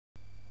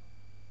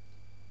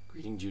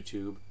reading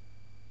YouTube.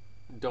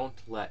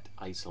 Don't let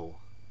ISIL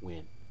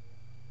win.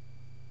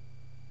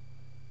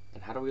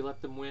 And how do we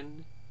let them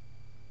win?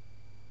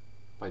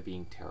 By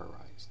being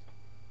terrorized.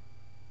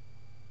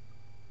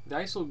 The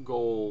ISIL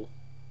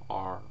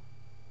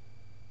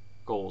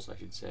goals, I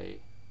should say,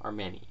 are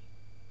many.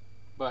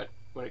 But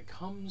when it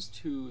comes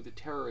to the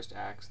terrorist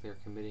acts they're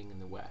committing in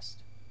the West,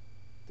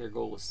 their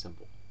goal is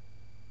simple: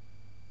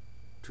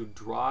 to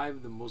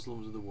drive the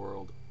Muslims of the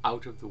world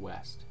out of the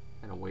West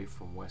and away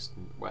from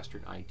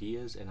Western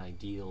ideas and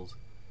ideals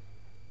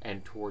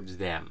and towards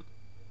them,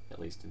 at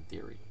least in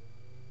theory.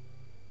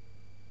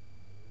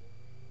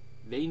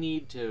 They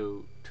need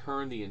to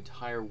turn the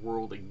entire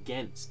world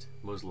against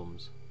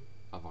Muslims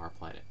of our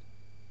planet.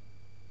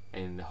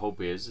 And the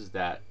hope is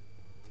that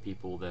the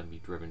people will then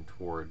be driven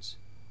towards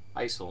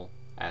ISIL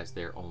as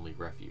their only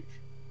refuge.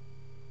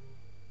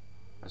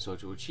 And so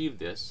to achieve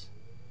this,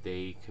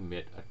 they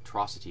commit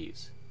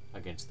atrocities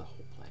against the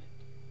whole planet.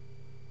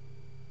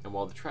 And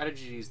while the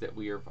tragedies that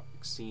we have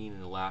seen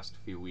in the last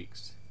few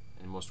weeks,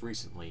 and most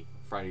recently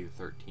Friday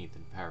the 13th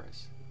in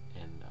Paris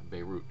and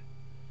Beirut,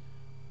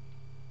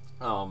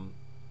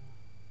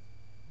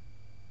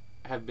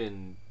 have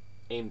been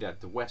aimed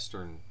at the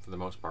Western, for the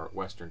most part,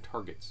 Western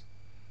targets,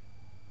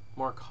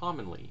 more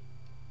commonly,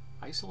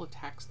 ISIL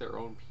attacks their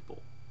own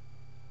people.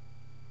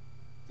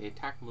 They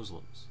attack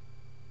Muslims.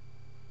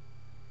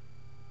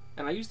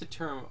 And I use the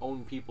term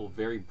own people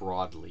very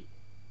broadly,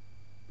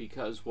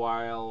 because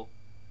while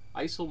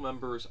ISIL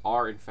members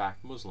are in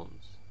fact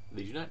Muslims,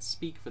 they do not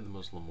speak for the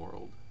Muslim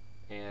world,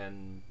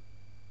 and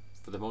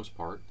for the most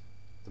part,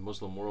 the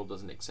Muslim world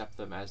doesn't accept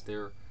them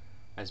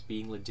as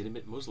being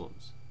legitimate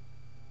Muslims.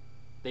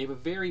 They have a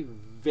very,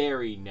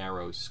 very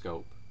narrow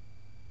scope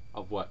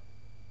of what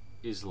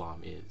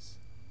Islam is.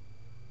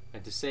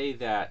 And to say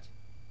that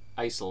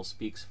ISIL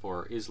speaks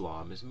for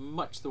Islam is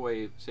much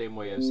the same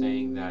way of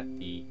saying that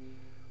the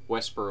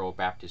Westboro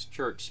Baptist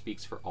Church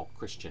speaks for all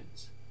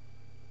Christians.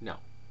 No.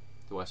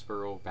 The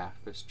Westboro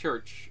Baptist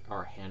Church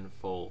are a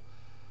handful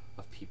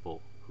of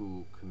people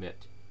who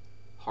commit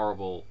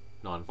horrible,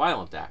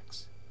 non-violent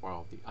acts,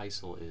 while the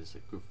ISIL is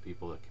a group of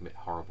people that commit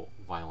horrible,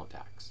 violent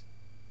acts.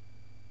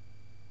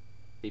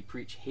 They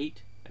preach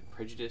hate and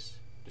prejudice,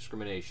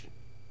 discrimination.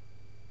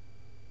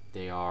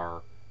 They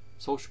are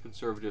social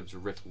conservatives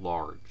writ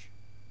large,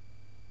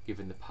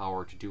 given the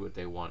power to do what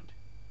they want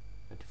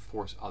and to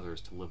force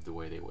others to live the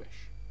way they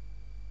wish.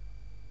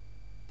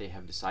 They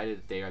have decided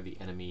that they are the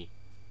enemy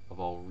of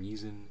all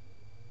reason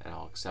and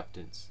all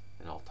acceptance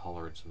and all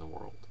tolerance in the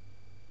world.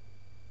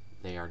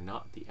 They are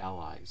not the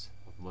allies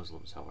of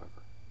Muslims,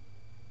 however,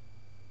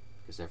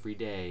 because every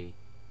day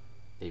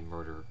they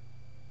murder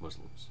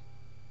Muslims.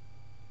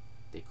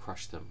 They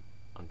crush them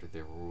under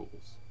their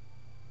rules.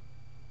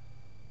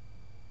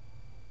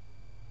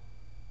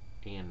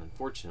 And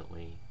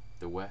unfortunately,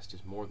 the West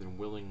is more than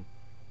willing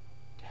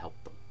to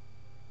help them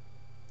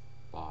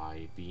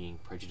by being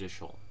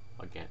prejudicial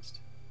against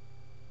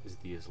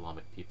the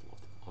Islamic people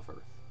of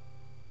Earth.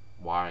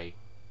 Why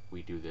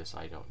we do this,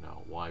 I don't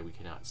know. Why we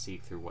cannot see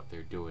through what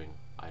they're doing,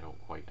 I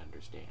don't quite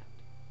understand.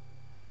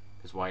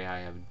 Because why I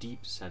have a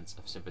deep sense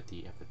of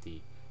sympathy,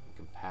 empathy, and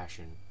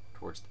compassion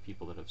towards the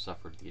people that have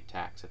suffered the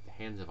attacks at the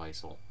hands of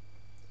ISIL.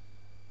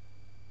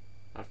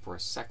 Not for a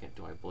second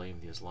do I blame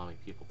the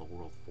Islamic people of the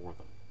world for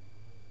them.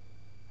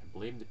 I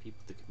blame the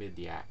people that committed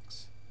the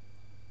acts.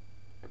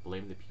 I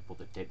blame the people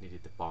that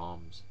detonated the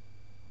bombs,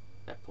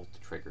 that pulled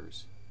the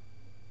triggers,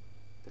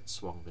 that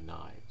swung the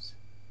knives.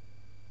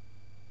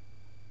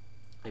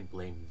 I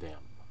blame them.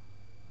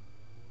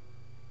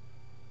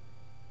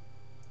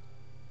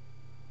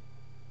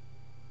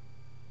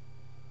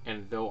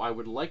 And though I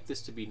would like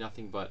this to be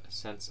nothing but a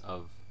sense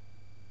of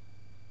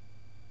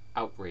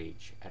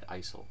outrage at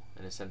ISIL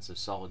and a sense of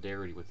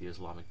solidarity with the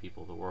Islamic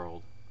people of the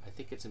world, I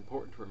think it's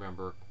important to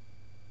remember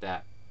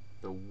that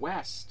the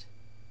West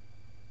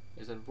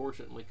is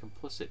unfortunately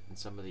complicit in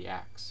some of the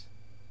acts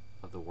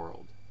of the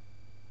world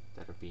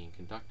that are being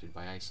conducted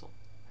by ISIL.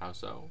 How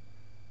so?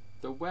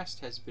 The West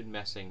has been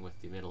messing with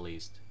the Middle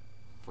East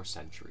for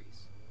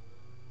centuries.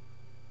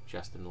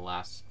 Just in the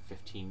last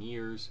 15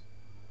 years,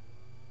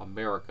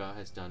 America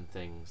has done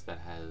things that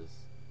has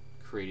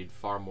created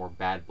far more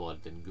bad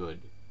blood than good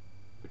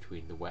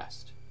between the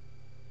West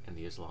and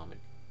the Islamic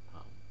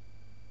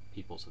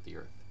peoples of the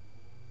earth.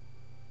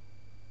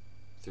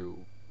 Through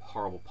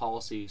horrible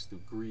policies,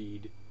 through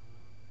greed,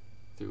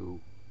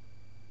 through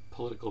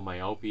political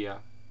myopia,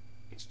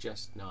 it's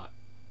just not.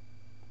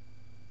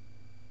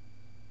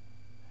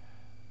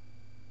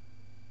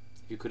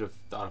 If you could have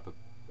thought of an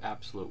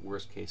absolute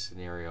worst case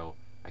scenario,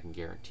 I can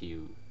guarantee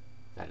you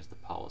that is the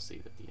policy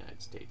that the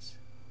United States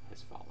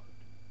has followed.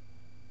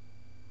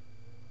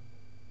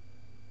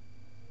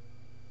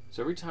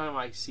 So every time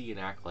I see an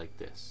act like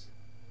this,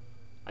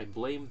 I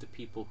blame the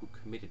people who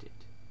committed it.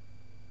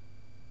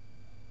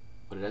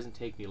 But it doesn't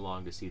take me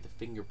long to see the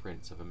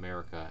fingerprints of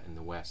America and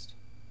the West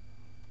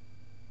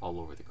all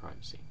over the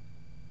crime scene.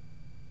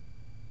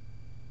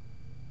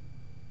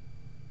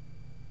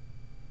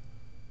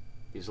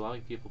 The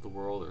Islamic people of the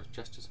world are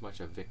just as much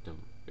a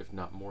victim, if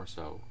not more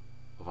so,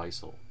 of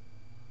ISIL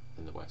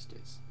than the West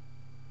is.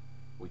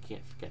 We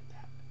can't forget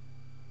that.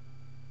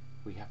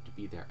 We have to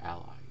be their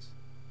allies.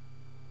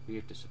 We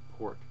have to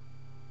support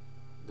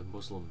the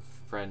Muslim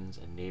friends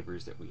and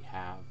neighbors that we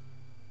have.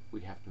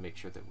 We have to make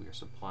sure that we are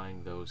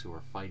supplying those who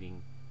are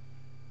fighting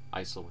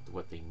ISIL with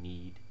what they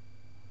need.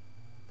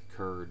 The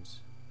Kurds,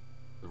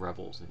 the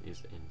rebels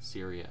in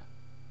Syria.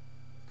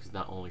 Because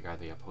not only are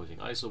they opposing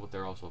ISIL, but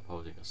they're also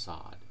opposing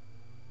Assad.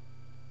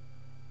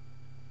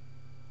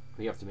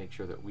 We have to make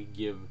sure that we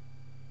give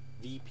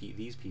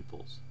these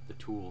peoples the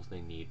tools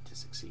they need to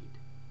succeed.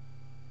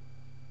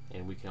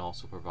 And we can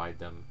also provide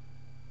them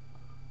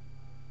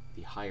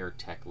the higher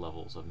tech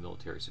levels of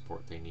military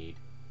support they need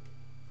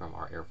from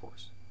our Air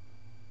Force.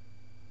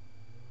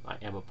 I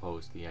am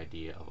opposed to the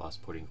idea of us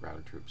putting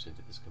ground troops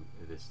into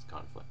this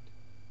conflict.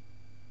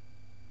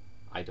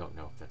 I don't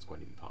know if that's going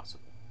to be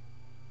possible.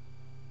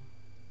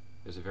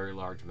 There's a very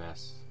large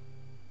mess.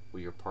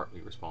 We are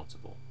partly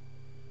responsible,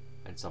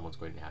 and someone's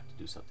going to have to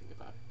do something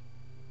about it.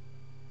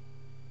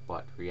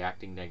 But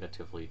reacting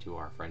negatively to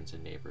our friends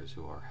and neighbors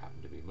who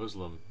happen to be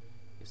Muslim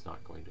is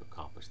not going to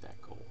accomplish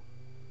that goal.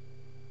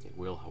 It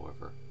will,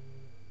 however,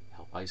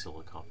 help ISIL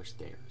accomplish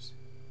theirs.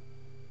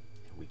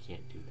 And we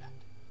can't do that.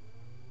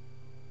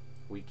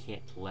 We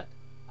can't let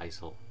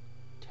ISIL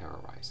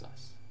terrorize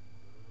us.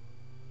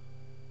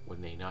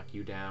 When they knock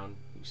you down,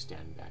 you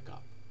stand back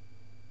up.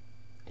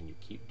 And you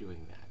keep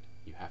doing that.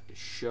 You have to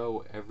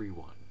show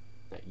everyone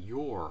that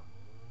your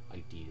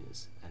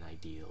ideas and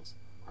ideals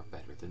are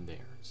better than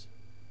theirs.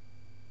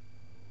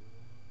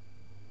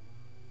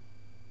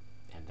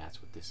 And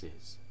that's what this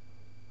is.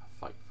 A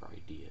fight for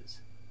ideas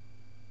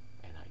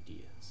and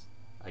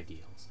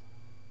ideals.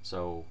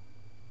 So,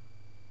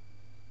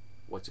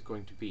 what's it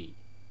going to be?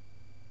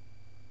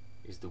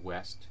 Is the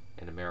West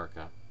and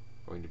America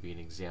going to be an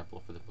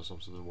example for the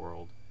Muslims of the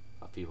world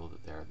of people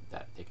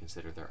that they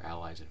consider their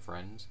allies and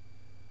friends?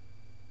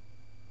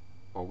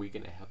 Or are we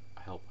going to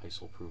help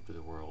ISIL prove to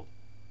the world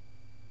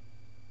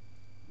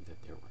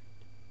that they're right?